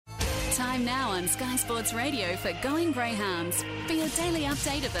Time now on Sky Sports Radio for Going Greyhounds for your daily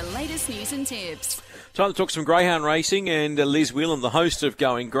update of the latest news and tips. Time to talk some greyhound racing, and Liz Whelan, the host of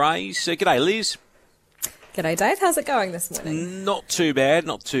Going Greys. G'day, Liz. G'day, Dave. How's it going this morning? Not too bad,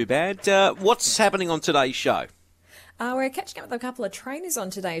 not too bad. What's happening on today's show? We're catching up with a couple of trainers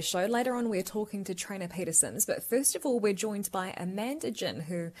on today's show. Later on, we're talking to trainer Peter Sims. But first of all, we're joined by Amanda Ginn,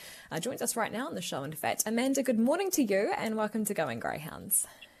 who joins us right now on the show, in fact. Amanda, good morning to you and welcome to Going Greyhounds.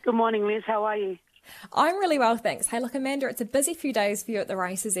 Good morning, Liz. How are you? I'm really well, thanks. Hey, look, Amanda, it's a busy few days for you at the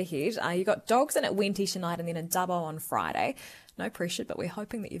races ahead. You got Dogs in at Wenty tonight and then in Dubbo on Friday. No pressure, but we're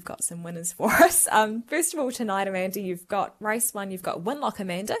hoping that you've got some winners for us. First of all, tonight, Amanda, you've got race 1, you've got Winlock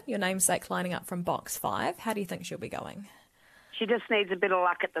Amanda, your namesake, lining up from box 5. How do you think she'll be going? She just needs a bit of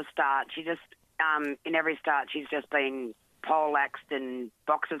luck at the start. She just, in every start, she's just been poleaxed and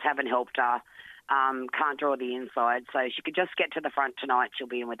boxes haven't helped her. Can't draw the inside. So she could just get to the front tonight. She'll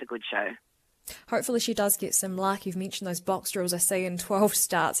be in with a good show. Hopefully she does get some luck. You've mentioned those box draws. I see in 12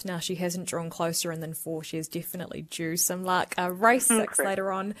 starts now she hasn't drawn closer, and then 4 she is definitely due some luck. Race 6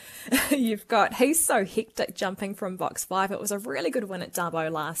 later on, you've got He's So Hectic jumping from box 5. It was a really good win at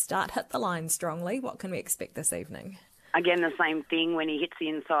Dubbo last start. Hit the line strongly. What can we expect this evening? Again, the same thing. When he hits the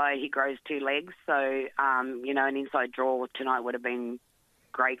inside, he grows 2 legs. So, an inside draw tonight would have been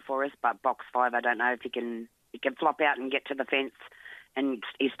great for us. But box 5, I don't know if he can flop out and get to the fence. And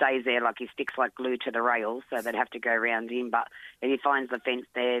he stays there like he sticks like glue to the rails, so they'd have to go around him. But if he finds the fence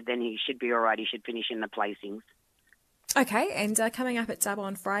there, then he should be all right. He should finish in the placings. Okay, and coming up at Dubbo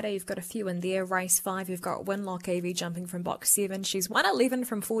on Friday, you've got a few in there. Race 5, you've got Winlock Evie jumping from box 7. She's won 11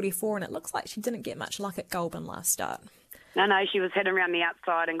 from 44, and it looks like she didn't get much luck at Goulburn last start. No, she was heading around the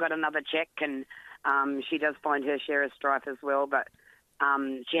outside and got another check, and she does find her share of strife as well, but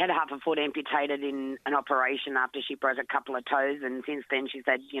she had half a foot amputated in an operation after she broke a couple of toes, and since then she's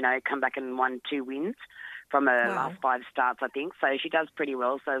had, come back and won 2 wins from her last 5 starts, I think. So she does pretty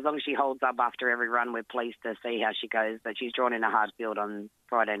well. So as long as she holds up after every run, we're pleased to see how she goes. But she's drawn in a hard field on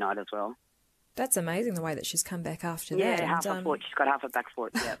Friday night as well. That's amazing, the way that she's come back after that. Yeah, half a foot. She's got half a back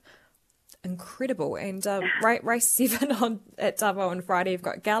foot, yeah. Incredible. And race 7 at Dubbo on Friday, you've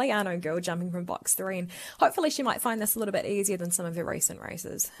got Galliano Girl jumping from box 3, and hopefully she might find this a little bit easier than some of her recent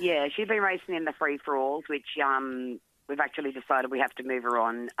races. Yeah, she's been racing in the free-for-alls, which we've actually decided we have to move her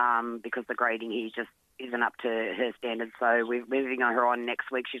on because the grading here just isn't up to her standards. So we're moving her on next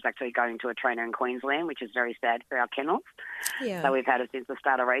week. She's actually going to a trainer in Queensland, which is very sad for our kennels. Yeah. So we've had her since the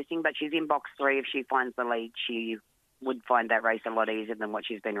start of racing, but she's in box 3. If she finds the lead, she would find that race a lot easier than what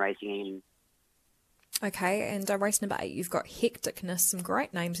she's been racing in. Okay, and race number 8, you've got Hecticness. Some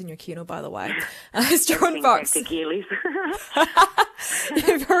great names in your kennel, by the way. It's drawn box. You've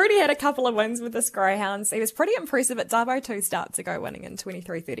already had a couple of wins with this greyhound. He was pretty impressive at Dubbo 2 starts ago, winning in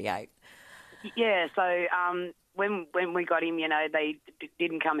 23:38. Yeah, so when we got him, they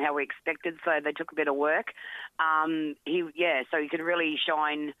didn't come how we expected, so they took a bit of work. So he could really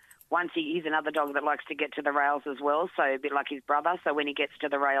shine. Once he's another dog that likes to get to the rails as well, so a bit like his brother. So when he gets to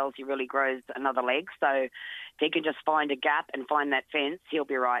the rails, he really grows another leg. So if he can just find a gap and find that fence, he'll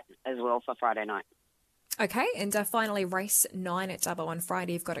be right as well for Friday night. Okay, and finally, race 9 at Dubbo on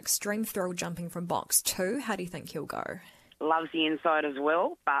Friday. You've got Extreme Thrill jumping from box 2. How do you think he'll go? Loves the inside as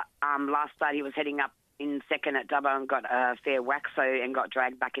well, but last start he was heading up in second at Dubbo and got a fair whack, and got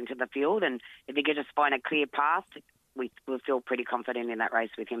dragged back into the field. And if he could just find a clear path, we'll feel pretty confident in that race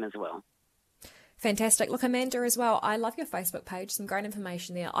with him as well. Fantastic. Look, Amanda, as well, I love your Facebook page. Some great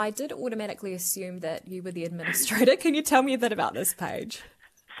information there. I did automatically assume that you were the administrator. Can you tell me a bit about this page?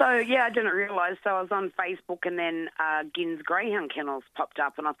 So, I didn't realise. So I was on Facebook, and then Ginn's Greyhound Kennels popped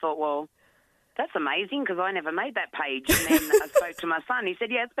up, and I thought, well, that's amazing because I never made that page. And then I spoke to my son. He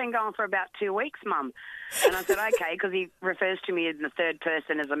said, it's been going for about 2 weeks, Mum. And I said, okay, because he refers to me in the third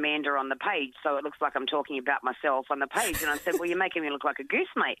person as Amanda on the page, so it looks like I'm talking about myself on the page. And I said, well, you're making me look like a goose,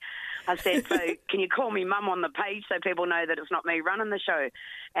 mate. I said, so can you call me Mum on the page so people know that it's not me running the show?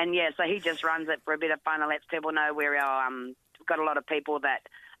 And, so he just runs it for a bit of fun and lets people know we've got a lot of people that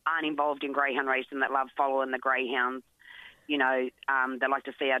aren't involved in greyhound racing that love following the greyhounds. They like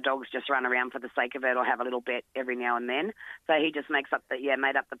to see our dogs just run around for the sake of it or have a little bet every now and then. So he just made up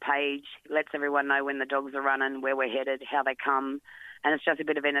the page, lets everyone know when the dogs are running, where we're headed, how they come. And it's just a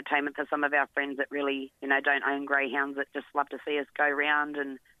bit of entertainment for some of our friends that really, don't own greyhounds, that just love to see us go around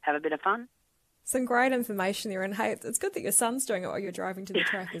and have a bit of fun. Some great information there, and hey, it's good that your son's doing it while you're driving to the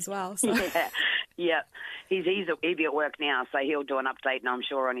track as well. So. Yeah. He'll be at work now, so he'll do an update, and I'm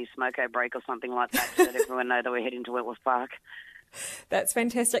sure on his smoko break or something like that, so that everyone know that we're heading to Wentworth Park. That's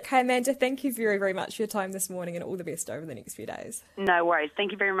fantastic. Hey, Amanda, thank you very, very much for your time this morning and all the best over the next few days. No worries.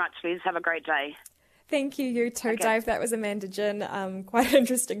 Thank you very much, Liz. Have a great day. Thank you, you too, Okay. Dave. That was Amanda Ginn. Quite an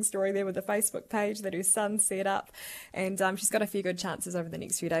interesting story there with the Facebook page that her son set up. And she's got a few good chances over the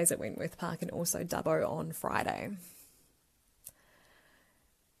next few days at Wentworth Park and also Dubbo on Friday.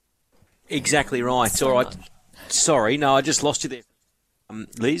 Exactly right. All right. Sorry, no, I just lost you there,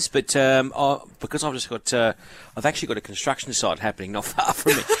 Liz. But because I've actually got a construction site happening not far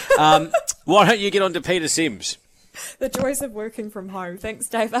from me. Why don't you get on to Peter Sims? The joys of working from home. Thanks,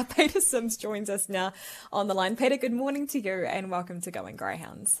 Dave. Peter Sims joins us now on the line. Peter, good morning to you and welcome to Going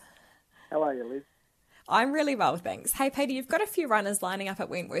Greyhounds. How are you, Liz? I'm really well, thanks. Hey, Peter, you've got a few runners lining up at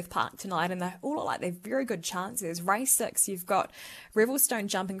Wentworth Park tonight and they all look like they're very good chances. Race 6, you've got Revelstone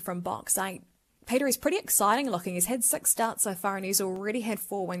jumping from box 8. Peter is pretty exciting looking. He's had 6 starts so far and he's already had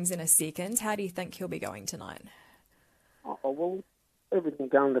 4 wins in a second. How do you think he'll be going tonight? Oh, well, everything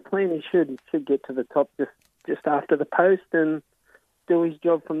going to plan. He should get to the top just after the post and do his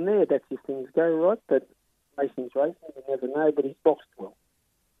job from there. That's if things go right. But racing's racing, you never know. But he's boxed well.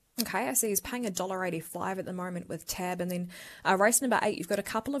 Okay, I see he's paying $1.85 at the moment with Tab. And then race number 8, you've got a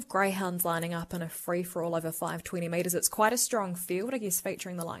couple of greyhounds lining up in a free-for-all over 520 metres. It's quite a strong field, I guess,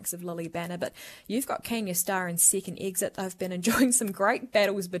 featuring the likes of Lily Banner. But you've got Kenya Star in second exit. They've been enjoying some great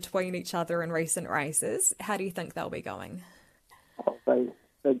battles between each other in recent races. How do you think they'll be going? Oh, they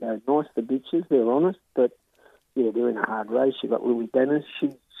go nice, the bitches. They're honest. But, yeah, they're in a hard race. You've got Lily Banner.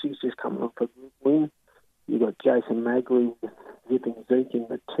 She's just coming off a good win. You've got Jason Magley with Zipping Zeke in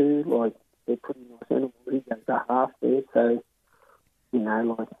the 2. Like, they're pretty nice animals. He goes a half there. So, you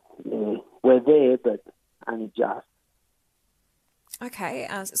know, like, yeah, we're there, but only just. Okay,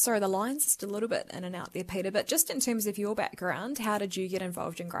 sorry, the line's just a little bit in and out there, Peter. But just in terms of your background, how did you get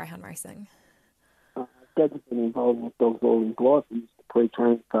involved in greyhound racing? Dad's been involved with dogs all his life. He used to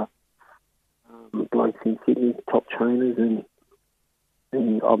pre-train for blokes in Sydney, top trainers,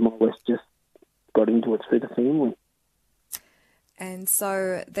 and I've more or less just got into it through the family. And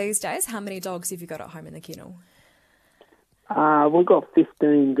so these days, how many dogs have you got at home in the kennel? We've got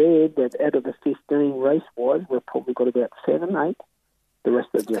 15 there, but out of the 15 race-wise, we've probably got about 7, 8. The rest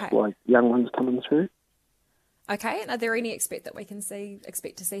are just like young ones coming through. Okay, and are there any expect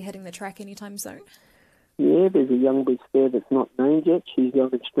to see hitting the track anytime soon? Yeah, there's a young bitch there that's not named yet. She's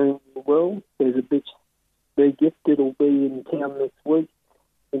going extremely well. There's a bitch, the gift, that'll be in town next week.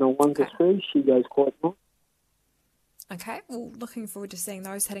 And on 1 to 3, she goes quite nice. Okay, well, looking forward to seeing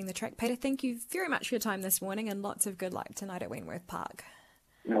those hitting the track. Peter, thank you very much for your time this morning and lots of good luck tonight at Wentworth Park.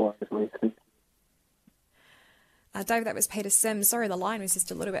 No worries, mate. Dave, that was Peter Sims. Sorry, the line was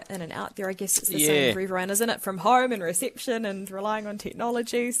just a little bit in and out there. I guess it's the same for everyone, isn't it? From home and reception and relying on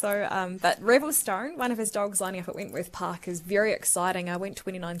technology. So, but Revelstone, one of his dogs lining up at Wentworth Park, is very exciting. I went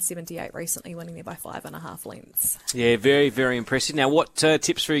 29.78 recently, winning there by 5.5 lengths. Yeah, very, very impressive. Now, what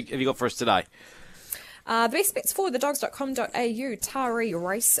tips have you got for us today? The best bets for thedogs.com.au. Tari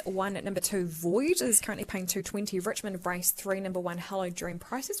Race 1 at number 2 Void is currently paying $2.20. Richmond Race 3 number 1 Hello Dream.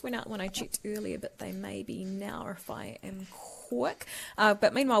 Prices went out when I checked earlier, but they may be now if I am quick.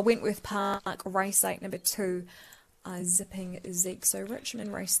 But meanwhile, Wentworth Park Race 8 number 2 Zipping Zeke. So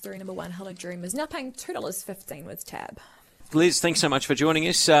Richmond Race 3 number 1 Hello Dream is now paying $2.15 with Tab. Liz, thanks so much for joining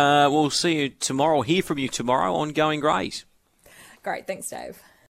us. We'll see you tomorrow, hear from you tomorrow on Going Greys. Great, thanks Dave.